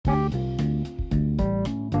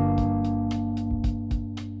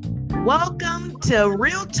Welcome to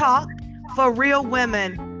Real Talk for Real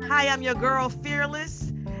Women. Hi, I'm your girl,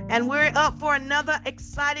 Fearless, and we're up for another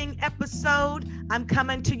exciting episode. I'm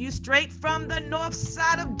coming to you straight from the north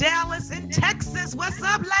side of Dallas in Texas. What's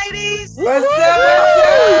up, ladies? What's up?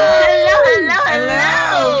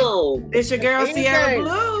 Hello. It's your girl, Sierra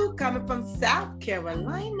Blue, coming from South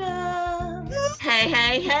Carolina.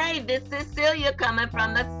 Hey. This is Cecilia coming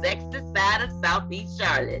from the sexy side of Southeast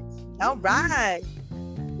Charlotte. All right.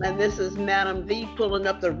 And this is Madam V pulling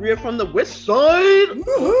up the rear from the west side.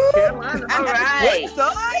 Carolina. All right. West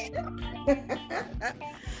side.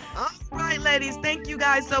 All right, ladies. Thank you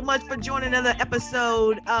guys so much for joining another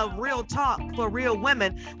episode of Real Talk for Real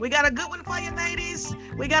Women. We got a good one for you,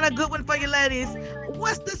 ladies.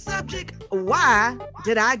 What's the subject? Why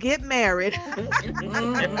did I get married?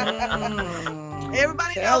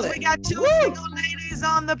 Everybody knows we got two single ladies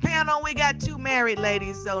on the panel. We got two married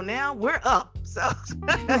ladies. So now we're up. So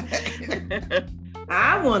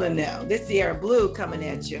I want to know, this Sierra Blue coming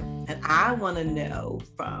at you, and I want to know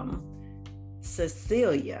from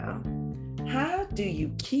Cecilia, how do you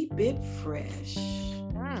keep it fresh?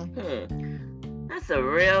 That's a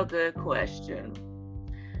real good question.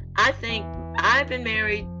 I think I've been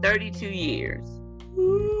married 32 years.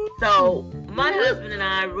 So my husband and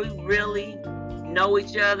I, we really know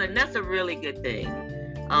each other, and that's a really good thing.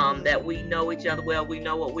 That we know each other well, we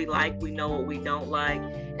know what we like, we know what we don't like.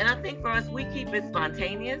 And I think for us, we keep it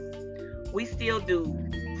spontaneous. We still do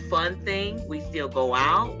fun things. We still go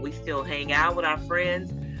out. We still hang out with our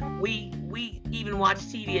friends. We even watch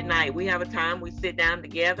TV at night. We have a time, we sit down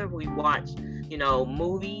together, we watch,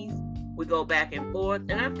 movies. We go back and forth.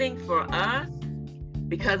 And I think for us,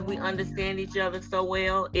 because we understand each other so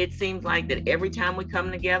well, it seems like that every time we come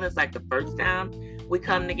together, it's like the first time we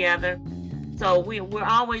come together. So we're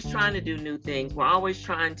always trying to do new things. We're always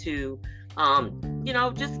trying to,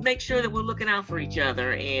 just make sure that we're looking out for each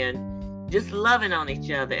other and just loving on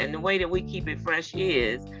each other. And the way that we keep it fresh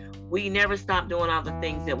is we never stop doing all the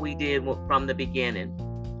things that we did from the beginning.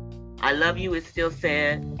 I love you is still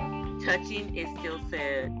said. Touching is still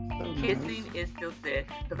said. Kissing is still said.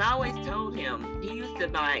 Because I always told him, he used to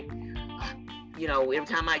every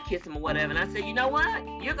time I kiss him or whatever, and I said, you know what?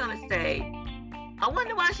 You're going to say, I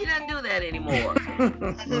wonder why she doesn't do that anymore.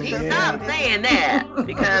 He stopped saying that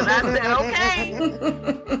because I said, okay,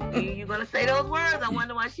 you're going to say those words. I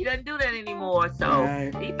wonder why she doesn't do that anymore. So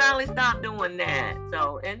he finally stopped doing that.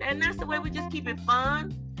 So, and that's the way we just keep it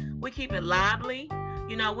fun. We keep it lively.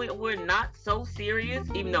 We're not so serious,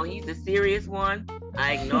 even though he's the serious one.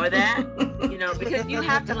 I ignore that, because you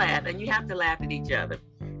have to laugh and you have to laugh at each other.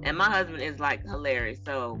 And my husband is like hilarious.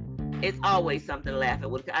 So it's always something to laugh at.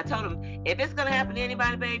 I told him, if it's going to happen to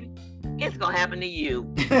anybody, baby, it's going to happen to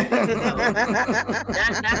you. So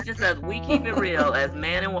that's just us. We keep it real as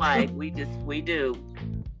man and wife. We do.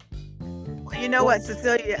 You know what,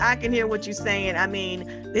 Cecilia, I can hear what you're saying. I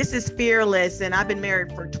mean, this is Fearless, and I've been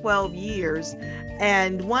married for 12 years.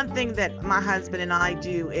 And one thing that my husband and I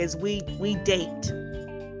do is we date.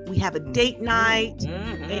 We have a date night,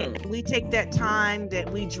 and we take that time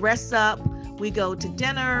that we dress up. We go to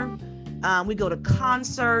dinner. We go to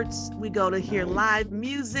concerts. We go to hear live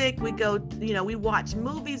music. We go, we watch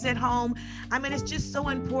movies at home. I mean, it's just so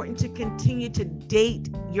important to continue to date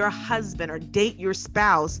your husband or date your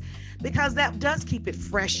spouse, because that does keep it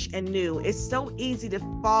fresh and new. It's so easy to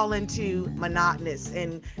fall into monotonous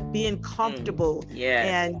and being comfortable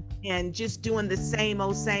and just doing the same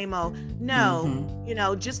old. No,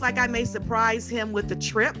 just like I may surprise him with the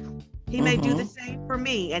trip, he may do the same for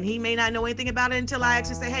me, and he may not know anything about it until I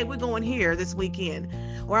actually say, hey, we're going here this weekend,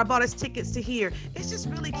 or I bought us tickets to here. It's just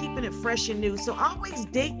really keeping it fresh and new. So always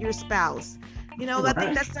date your spouse. I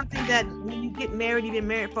think that's something that when you get married, you've been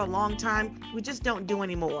married for a long time, we just don't do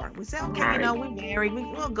anymore. We say, okay, we're married.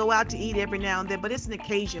 We'll go out to eat every now and then, but it's an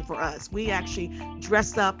occasion for us. We actually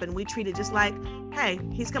dress up and we treat it just like, hey,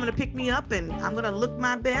 he's coming to pick me up and I'm going to look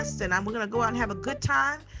my best and we're going to go out and have a good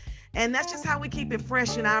time. And that's just how we keep it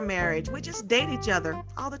fresh in our marriage. We just date each other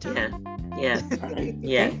all the time. Yes.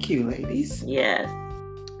 Thank you, ladies. Yes.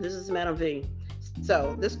 This is Madam V.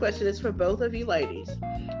 So this question is for both of you ladies.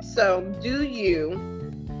 So do you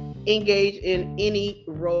engage in any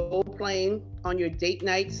role playing on your date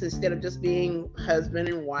nights instead of just being husband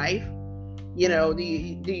and wife? Do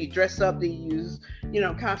you dress up? Do you use,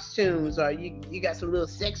 costumes, or you got some little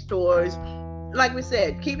sex toys? Like we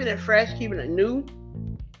said, keeping it fresh, keeping it new.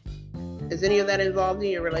 Is any of that involved in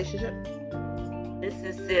your relationship? This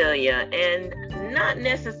is Celia, and not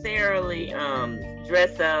necessarily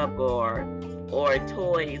dress up or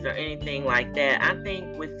toys or anything like that. I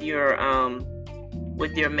think with your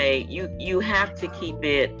mate, you have to keep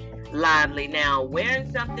it lively. Now,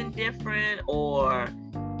 wearing something different or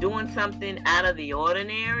doing something out of the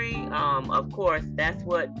ordinary, of course, that's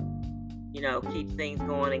what, keeps things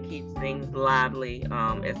going and keeps things lively.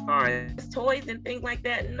 As far as toys and things like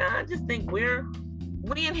that, I just think we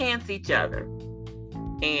enhance each other,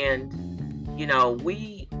 and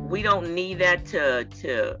we don't need that to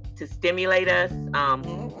stimulate us.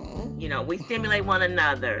 We stimulate one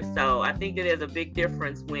another. So I think that there's a big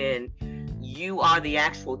difference when you are the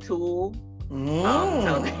actual tool.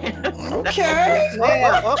 Okay.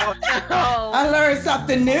 I learned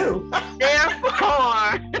something new.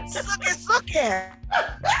 Therefore, Suck it.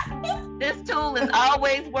 this tool is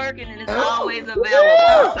always working and it's always available.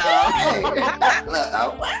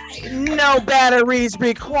 No batteries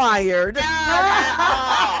required.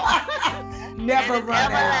 Never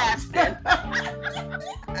run out.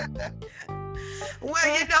 Well,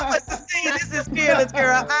 you know what, Cecilia, this is Fearless,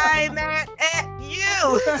 girl. I'm at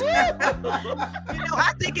you.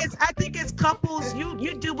 I think it's couples.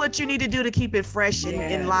 You do what you need to do to keep it fresh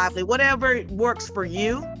and lively. Whatever works for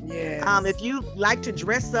you. Yes. If you like to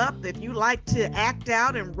dress up, if you like to act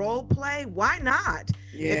out and role play, why not?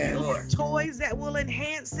 Yes. If you want toys that will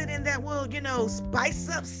enhance it and that will, spice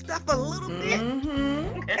up stuff a little bit,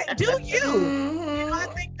 okay, do you. I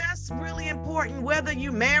think that's really important, whether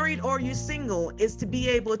you're married or you're single, is to be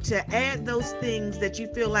able to add those things that you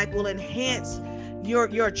feel like will enhance your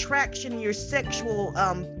attraction, your sexual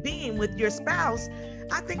being with your spouse.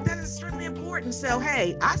 I think that is extremely important. So,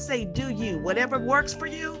 hey, I say do you. Whatever works for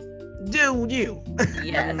you, do you.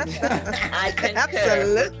 Yes, I concur.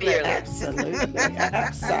 Absolutely.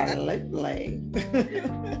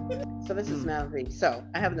 So this is Mallory. So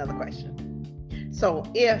I have another question. So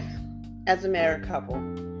if, as a married couple,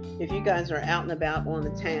 if you guys are out and about on the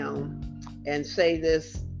town and say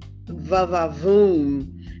this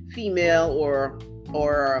va-va-voom female or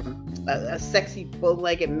a sexy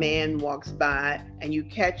bow-legged man walks by and you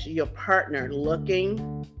catch your partner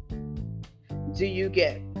looking, do you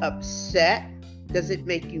get upset? Does it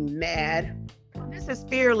make you mad? This is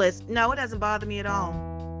Fearless. No, it doesn't bother me at all,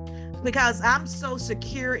 because I'm so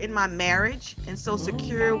secure in my marriage and so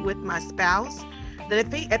secure with my spouse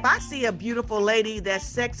that if I see a beautiful lady that's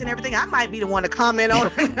sexy and everything, I might be the one to comment on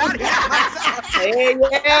her. Hey,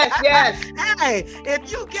 yes. Hey, if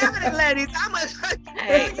you giving it, ladies, I'm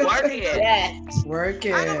work it. Yes. Work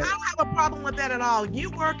it. I don't have a problem with that at all. You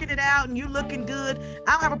working it out and you looking good.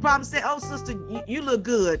 I don't have a problem saying, "Oh, sister, you look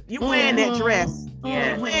good. You wearing that dress.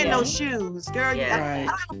 Yeah. You wearing those shoes, girl." Yeah. I don't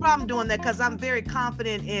have a problem doing that because I'm very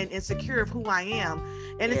confident and secure of who I am.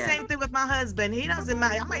 And the same thing with my husband. He doesn't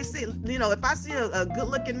mind. I might say, if I see a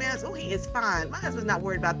good-looking man, he is fine. My husband's not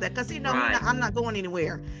worried about that because he knows I'm not going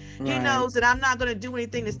anywhere. He knows that I'm not going to do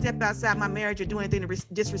anything to step outside my marriage or do anything to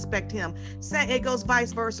disrespect him. It goes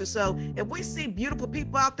vice versa. So if we see beautiful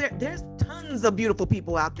people out there, there's tons of beautiful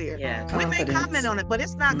people out there. Yeah. We may comment on it, but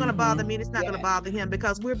it's not going to bother me. And it's not going to bother him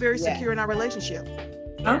because we're very secure in our relationship.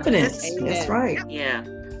 Confidence. That's right. Yeah.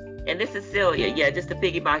 And this is Celia. Yeah, just to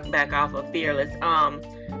piggyback back off of Fearless.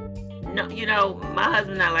 No, my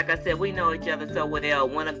husband and I, like I said, we know each other so well.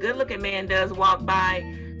 When a good-looking man does walk by,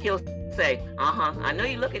 he'll say, I know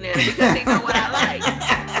you're looking at him because he know what I like.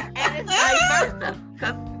 And it's vice versa,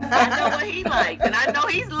 because I know what he likes, and I know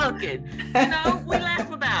he's looking. We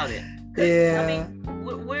laugh about it. Yeah. I mean,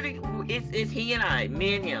 it's he and I,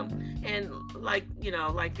 me and him. And like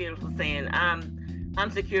Fearless was saying,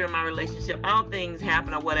 I'm secure in my relationship. All things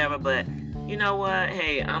happen or whatever, but you know what?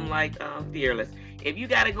 Hey, I'm like Fearless. If you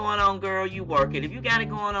got it going on, girl, you work it. If you got it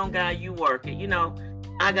going on, guy, you work it.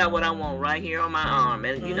 I got what I want right here on my arm,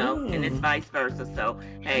 and and it's vice versa. So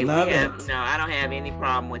hey, I don't have any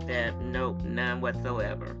problem with that. Nope, none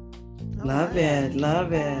whatsoever. Love it.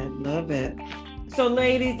 So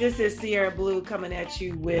ladies, this is Sierra Blue coming at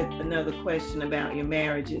you with another question about your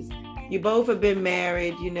marriages. You both have been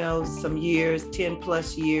married, some years, 10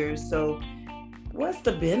 plus years. So what's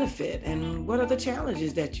the benefit and what are the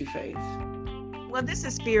challenges that you face? Well, this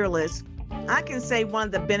is Fearless. I can say one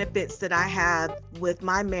of the benefits that I have with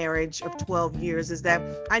my marriage of 12 years is that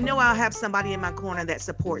I know I'll have somebody in my corner that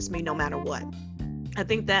supports me no matter what. I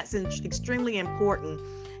think that's extremely important.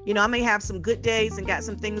 I may have some good days and got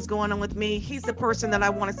some things going on with me. He's the person that I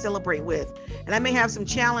want to celebrate with. And I may have some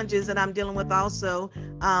challenges that I'm dealing with also.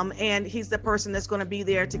 And he's the person that's going to be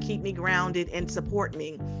there to keep me grounded and support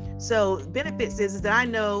me. So benefits is that I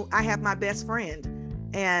know I have my best friend,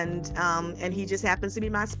 and he just happens to be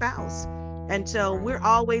my spouse. And so we're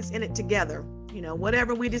always in it together.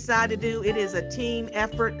 Whatever we decide to do, it is a team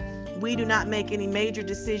effort. we do not make any major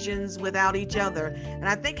decisions without each other. And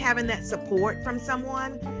I think having that support from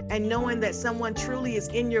someone and knowing that someone truly is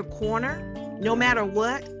in your corner, no matter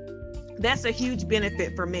what, that's a huge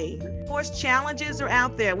benefit for me. Of course, challenges are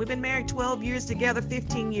out there. We've been married 12 years together,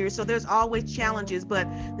 15 years. So there's always challenges, but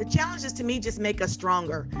the challenges to me just make us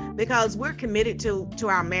stronger because we're committed to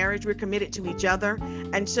our marriage. We're committed to each other.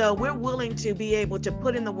 And so we're willing to be able to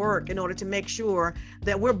put in the work in order to make sure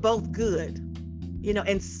that we're both good,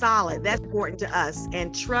 and solid. That's important to us.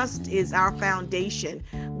 And trust is our foundation.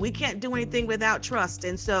 We can't do anything without trust.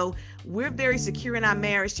 And so we're very secure in our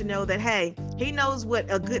marriage to know that, hey, he knows what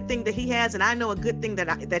a good thing that he has, and I know a good thing that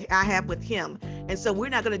I have with him. And so we're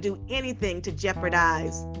not going to do anything to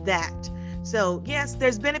jeopardize that. So yes,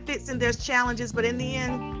 there's benefits and there's challenges, but in the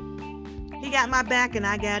end, he got my back and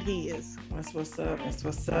I got his. That's what's up. That's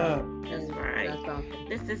what's up. That's right. That's awesome.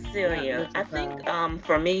 This is Celia. Yeah, I think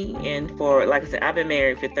for me and for, like I said, I've been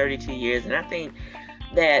married for 32 years, and I think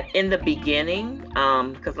that in the beginning,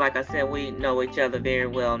 because like I said, we know each other very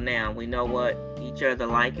well now. We know what each other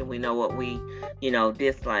like and we know what we,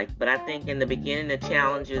 dislike. But I think in the beginning, the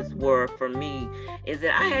challenges were for me is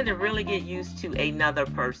that I had to really get used to another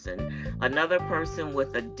person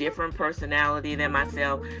with a different personality than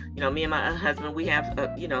myself. Me and my husband, we have,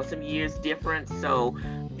 some years difference. So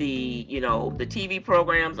the TV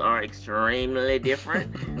programs are extremely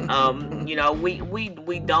different.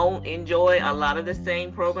 We don't enjoy a lot of the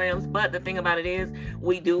same programs, but the thing about it is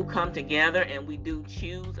we do come together and we do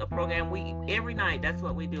choose a program. Every night, that's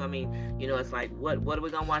what we do. I mean, it's like, what are we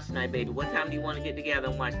gonna watch tonight, baby? What time do you want to get together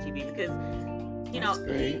and watch TV? Because he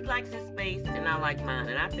likes his space and I like mine,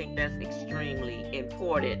 and I think that's extremely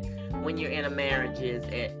important when you're in a marriage.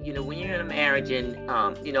 There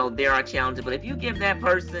are challenges, but if you give that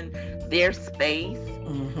person their space,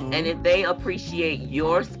 mm-hmm. and if they appreciate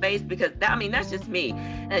your space, because that's just me.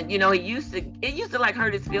 And it used to like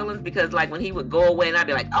hurt his feelings because like when he would go away and I'd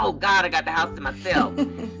be like, oh God, I got the house to myself.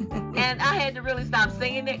 And I had to really stop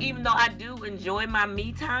saying that, even though I do enjoy my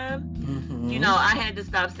me time. Mm-hmm. I had to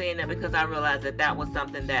stop saying that because I realized that was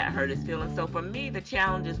something that hurt his feelings. So for me, the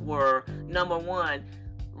challenges were, number one,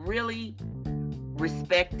 really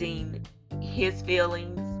respecting his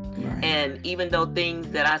feelings. Right. And even though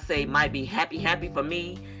things that I say might be happy for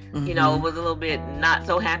me, mm-hmm. It was a little bit not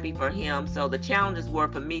so happy for him. So the challenges were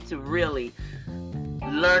for me to really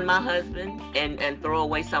learn my husband and throw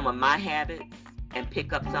away some of my habits and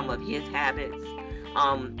pick up some of his habits,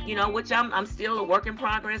 which I'm still a work in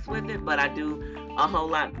progress with it, but I do a whole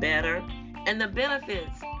lot better. And the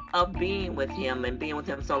benefits of being with him and being with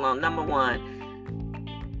him so long, number one,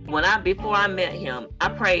 before I met him, I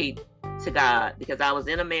prayed to God because I was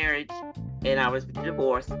in a marriage and I was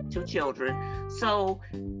divorced, 2 children. So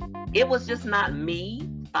it was just not me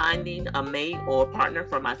finding a mate or a partner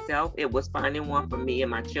for myself. It was finding one for me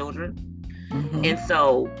and my children. Mm-hmm. And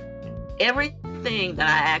so everything that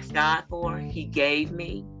I asked God for, he gave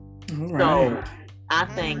me. Right. So I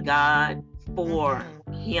thank God for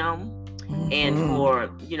him, mm-hmm. and for,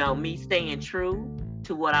 me staying true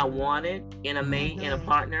to what I wanted in a mate, mm-hmm. in a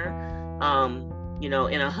partner,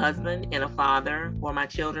 in a husband, in a father for my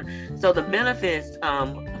children. So the benefits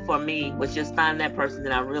for me was just finding that person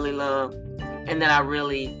that I really love and that I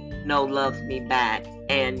really know loves me back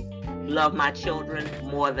and love my children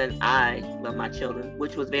more than I love my children,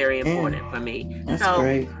 which was very important for me. That's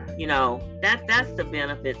great. That's the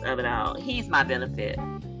benefits of it all. He's my benefit.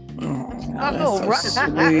 Oh, right. So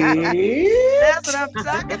sweet. That's what I'm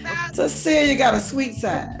talking about. Cecilia got a sweet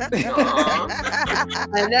side.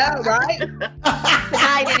 I know, right?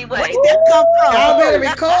 Tonight anyway. Where did that come from? Y'all better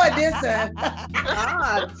record this.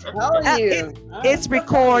 I'm telling you. It's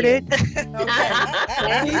recorded.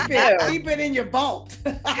 Okay. Keep it in your vault.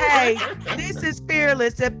 Hey, this is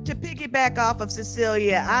Fearless. To piggyback off of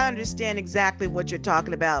Cecilia, I understand exactly what you're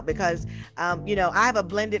talking about because, I have a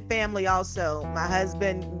blended family also. My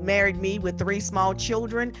husband married me with 3 small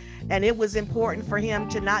children, and it was important for him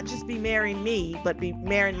to not just be marrying me, but be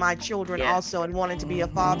marrying my children also and wanting to be a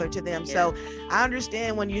father to them. Yeah. So I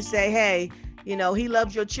understand when you say, hey, he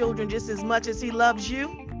loves your children just as much as he loves you.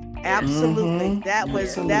 Absolutely. Mm-hmm. That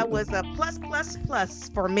was a plus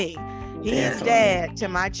for me. He's dad to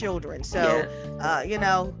my children. So,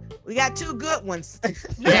 we got 2 good ones.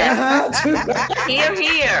 Yeah.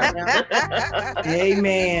 Here.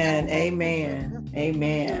 Amen. That's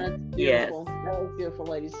beautiful. That was beautiful,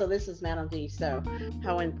 ladies. So this is Madam D. So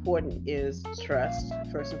how important is trust,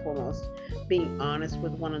 first and foremost, being honest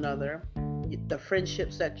with one another, the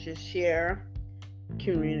friendships that you share,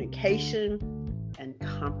 communication, and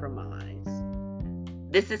compromise.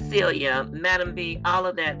 this is Celia, Madam B. All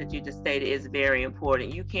of that you just stated is very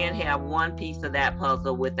important. You can't have one piece of that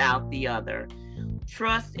puzzle without the other.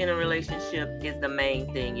 Trust in a relationship is the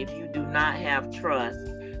main thing. If you do not have trust,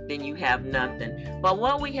 then you have nothing. But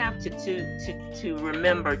what we have to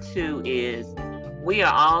remember too is we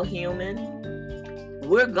are all human.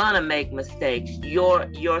 We're gonna make mistakes.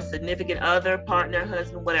 Your significant other, partner,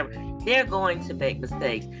 husband, whatever, they're going to make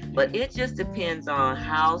mistakes. But it just depends on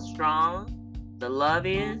how strong the love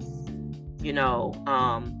is.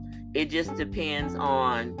 It just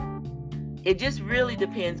really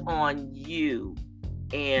depends on you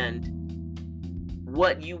and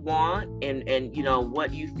what you want and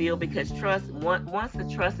what you feel, because trust, once the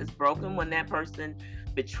trust is broken, when that person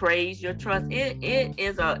betrays your trust,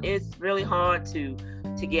 it's really hard to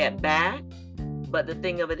get back. But the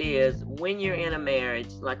thing of it is, when you're in a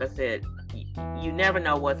marriage, like I said, you never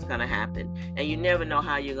know what's going to happen, and you never know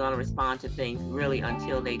how you're going to respond to things really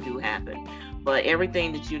until they do happen. But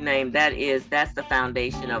everything that you named, that's the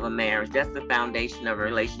foundation of a marriage. That's the foundation of a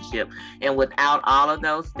relationship. And without all of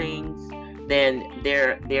those things, then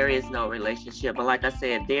there is no relationship. But like I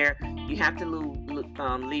said, you have to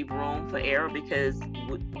leave room for error, because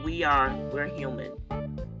we're human.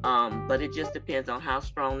 But it just depends on how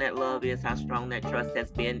strong that love is, how strong that trust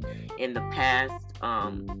has been in the past.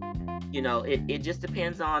 It just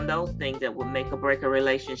depends on those things that will make or break a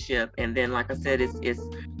relationship. And then, like I said, it's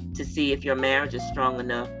to see if your marriage is strong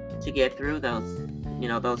enough to get through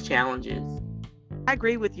those challenges. I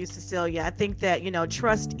agree with you, Cecilia. I think that,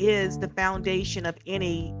 trust is the foundation of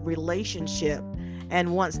any relationship.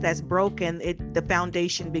 And once that's broken, the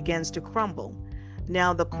foundation begins to crumble.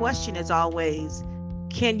 Now, the question is always,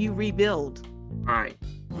 can you rebuild? Right.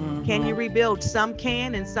 Mm-hmm. Can you rebuild? Some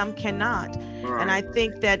can and some cannot. Right. And I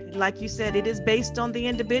think that, like you said, it is based on the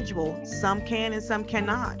individual. Some can and some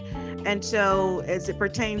cannot. And so as it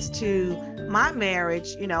pertains to my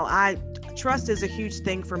marriage, trust is a huge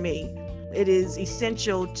thing for me. It is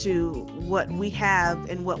essential to what we have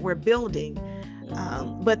and what we're building.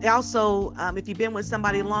 But also, if you've been with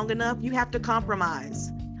somebody long enough, you have to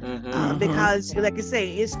compromise. Because, like I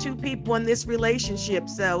say, it's two people in this relationship,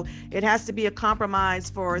 so it has to be a compromise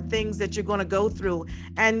for things that you're going to go through.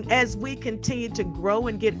 And as we continue to grow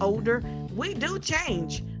and get older, we do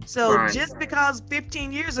change. So just because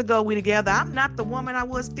 15 years ago we together, I'm not the woman I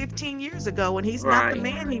was 15 years ago, and he's not the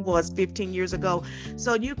man he was 15 years ago.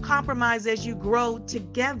 So you compromise as you grow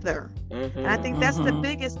together. And I think that's the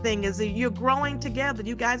biggest thing, is that you're growing together.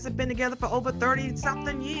 You guys have been together for over 30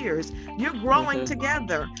 something years. You're growing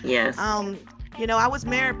together. Yes. I was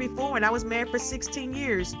married before, and I was married for 16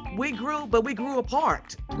 years. We grew, but we grew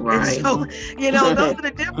apart. Right. And so, those are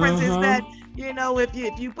the differences that,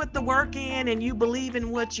 if you put the work in and you believe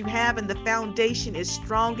in what you have, and the foundation is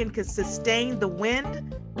strong and can sustain the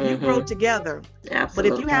wind, you grow together. Absolutely.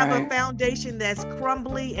 But if you have a foundation that's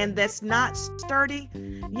crumbly and that's not sturdy,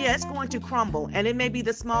 it's going to crumble. And it may be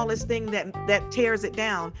the smallest thing that tears it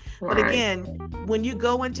down. But again, when you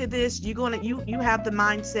go into this, you have the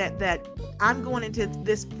mindset that I'm going into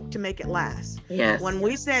this to make it last. Yes. When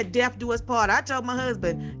we said death do us part, I told my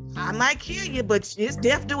husband, I might kill you, but it's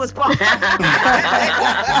death do us part.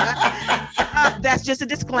 That's just a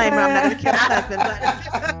disclaimer. I'm not going to kill my husband,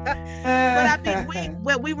 but I mean,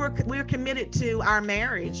 we were committed to our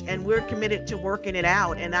marriage, and we're committed to working it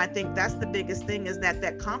out. And I think that's the biggest thing, is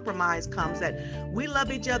that compromise comes, that we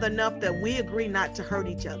love each other enough that we agree not to hurt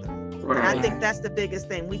each other. Right. And I think that's the biggest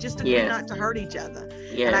thing. We just agree not to hurt each other.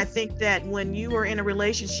 Yes. And I think that when you are in a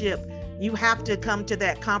relationship, you have to come to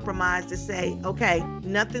that compromise to say, okay,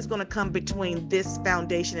 nothing's going to come between this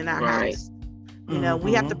foundation in our house.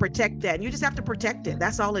 We have to protect that. And you just have to protect it.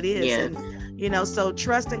 That's all it is. Yes. And, so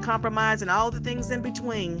trust and compromise and all the things in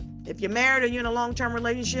between. If you're married or you're in a long-term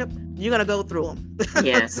relationship, you're going to go through them.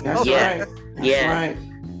 Yes. That's right. That's right.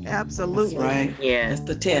 Absolutely. That's right. Yeah. That's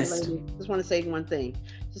the test. Just want to say one thing.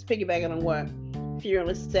 Just piggybacking on what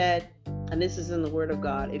Fear-Less said, and this is in the Word of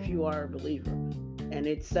God, if you are a believer. And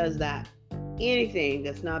it says that anything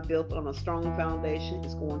that's not built on a strong foundation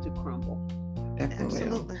is going to crumble.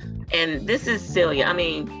 Absolutely. And this is Celia. I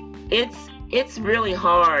mean, it's really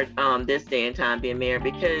hard this day and time being married,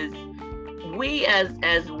 because we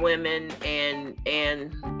as women and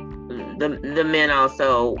the men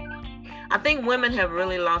also, I think women have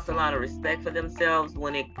really lost a lot of respect for themselves.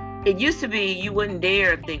 When it used to be, you wouldn't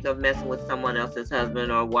dare think of messing with someone else's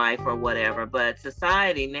husband or wife or whatever, but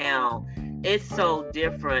society now, it's so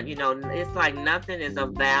different. It's like nothing is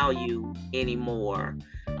of value anymore.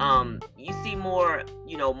 you see more,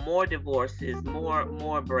 more divorces,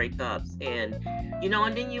 more breakups, and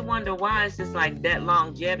and then you wonder why it's just like that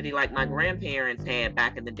longevity, like my grandparents had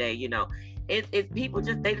back in the day. It's people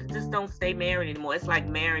they just don't stay married anymore. It's like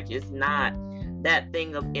marriage is not that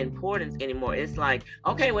thing of importance anymore. It's like,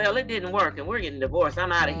 okay, well, it didn't work and we're getting divorced,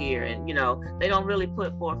 I'm out of here. And they don't really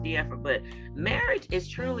put forth the effort. But marriage is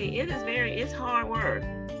truly, it's hard work.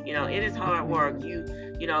 It is hard work.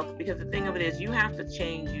 Because the thing of it is, you have to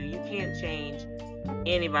change you can't change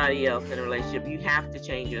anybody else in a relationship. You have to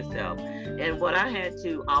change yourself. And what I had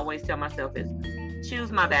to always tell myself is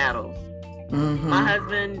choose my battles. My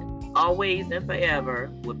husband always and forever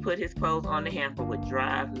would put his clothes on the hamper, would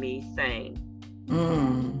drive me sane.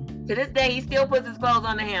 To this day, he still puts his clothes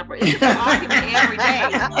on the hamper. It could be an argument every day.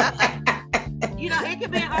 It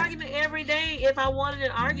could be an argument every day if I wanted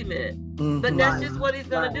an argument. But that's just what he's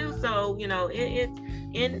gonna do. So, it's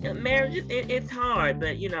in marriages, it's hard.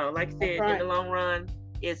 But like I said, in the long run,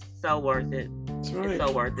 it's so worth it. It's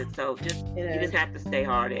so worth it. So you just have to stay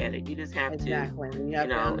hard at it. You just have to,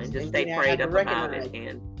 and just stay prayed up about it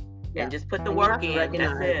and just put the work in.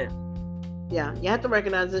 That's it. Yeah, you have to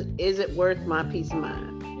recognize it. Is it worth my peace of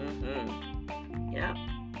mind? Yeah.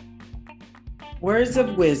 Words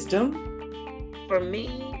of wisdom. For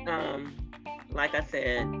me, like I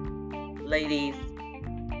said, ladies,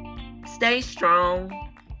 stay strong.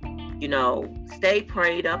 Stay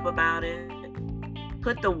prayed up about it.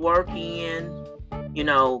 Put the work in.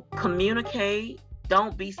 Communicate.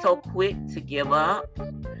 Don't be so quick to give up.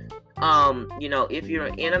 If you're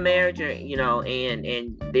in a marriage or,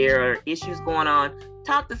 and there are issues going on,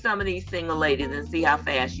 talk to some of these single ladies and see how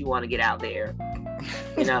fast you want to get out there.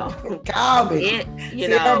 Call me.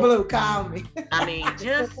 Blue, call me. I mean,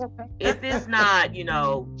 just if it's not,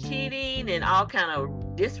 cheating and all kind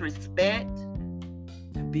of disrespect,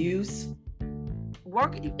 abuse,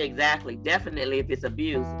 work exactly. Definitely, if it's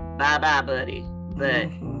abuse, bye, buddy. But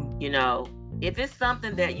if it's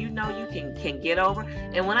something that you can get over,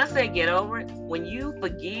 and when I say get over it, when you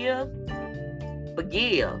forgive,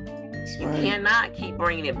 you cannot keep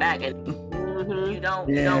bringing it back, and you don't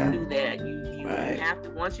do that. You have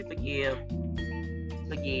to, once you forgive.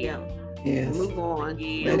 Yes. Move on.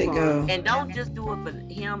 Let it go. And don't just do it for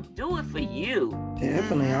him. Do it for you.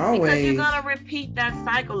 Definitely, always. Because you're gonna repeat that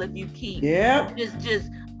cycle if you keep just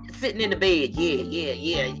sitting in the bed.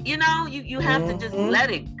 Yeah. You have to just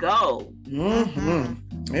let it go.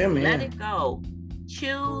 Yeah, man. Let it go.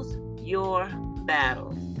 Choose your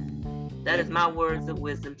battles. That is my words of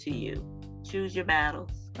wisdom to you. Choose your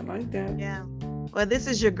battles. I like that. Yeah. Well, this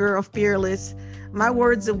is your girl, Fearless. My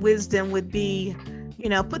words of wisdom would be,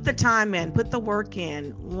 put the time in, put the work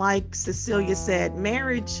in. Like Cecilia said,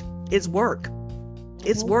 marriage is work.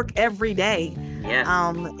 It's work every day.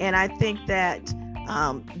 Yeah. And I think that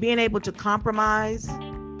being able to compromise,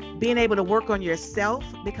 being able to work on yourself,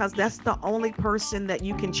 because that's the only person that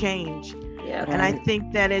you can change. Yeah. And I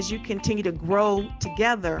think that as you continue to grow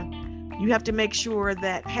together, you have to make sure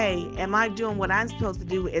that, hey, am I doing what I'm supposed to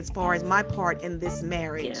do as far as my part in this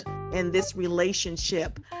marriage, in this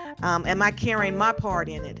relationship? Am I carrying my part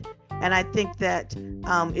in it? And I think that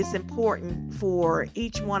it's important for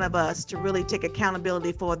each one of us to really take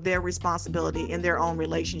accountability for their responsibility in their own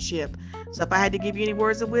relationship. So if I had to give you any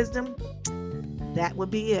words of wisdom, that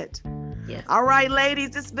would be it. Yeah. All right,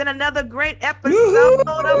 ladies, it's been another great episode of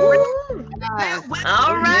All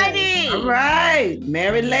righty. All right.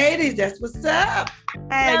 Married ladies, that's what's up.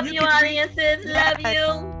 Hey, love you, audiences. Love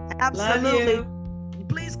you. Absolutely. Love you.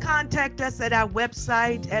 Please contact us at our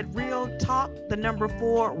website at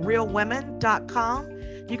realtalk4realwomen.com.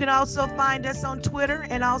 You can also find us on Twitter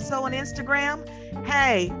and also on Instagram.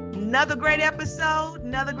 Hey, another great episode.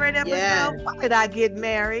 Yeah. Why did I get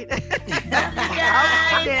married?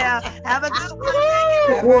 Yeah. Have a good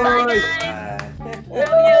one. Bye, guys.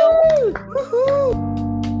 Love you. Woohoo.